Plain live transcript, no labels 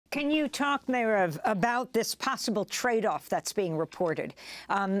Can you talk, Meirav, about this possible trade-off that's being reported?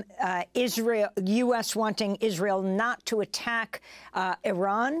 Israel, U.S. wanting Israel not to attack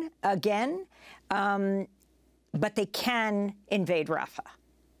Iran again, but they can invade Rafah.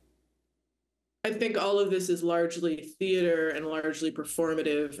 I think all of this is largely theater and largely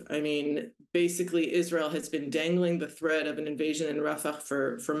performative. I mean, basically, Israel has been dangling the threat of an invasion in Rafah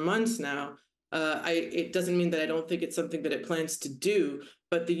for months now. It doesn't mean that I don't think it's something that it plans to do,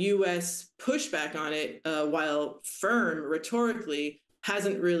 but the U.S. pushback on it, while firm rhetorically,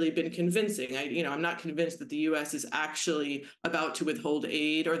 hasn't really been convincing. I'm not convinced that the U.S. is actually about to withhold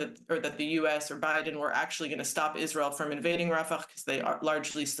aid, or that the U.S. or Biden were actually going to stop Israel from invading Rafah, because they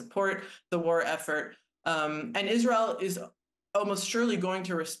largely support the war effort. And Israel is almost surely going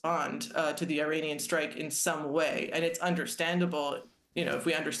to respond to the Iranian strike in some way, and it's understandable. If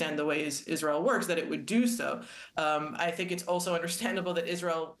we understand the ways Israel works, that it would do so. I think it's also understandable that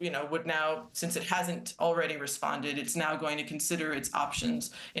Israel, would now, since it hasn't already responded, it's now going to consider its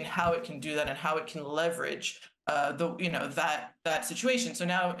options in how it can do that and how it can leverage that situation. So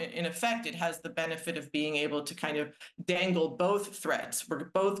now, in effect, it has the benefit of being able to kind of dangle both threats. We're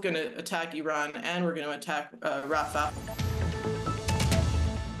both going to attack Iran and we're going to attack Rafah.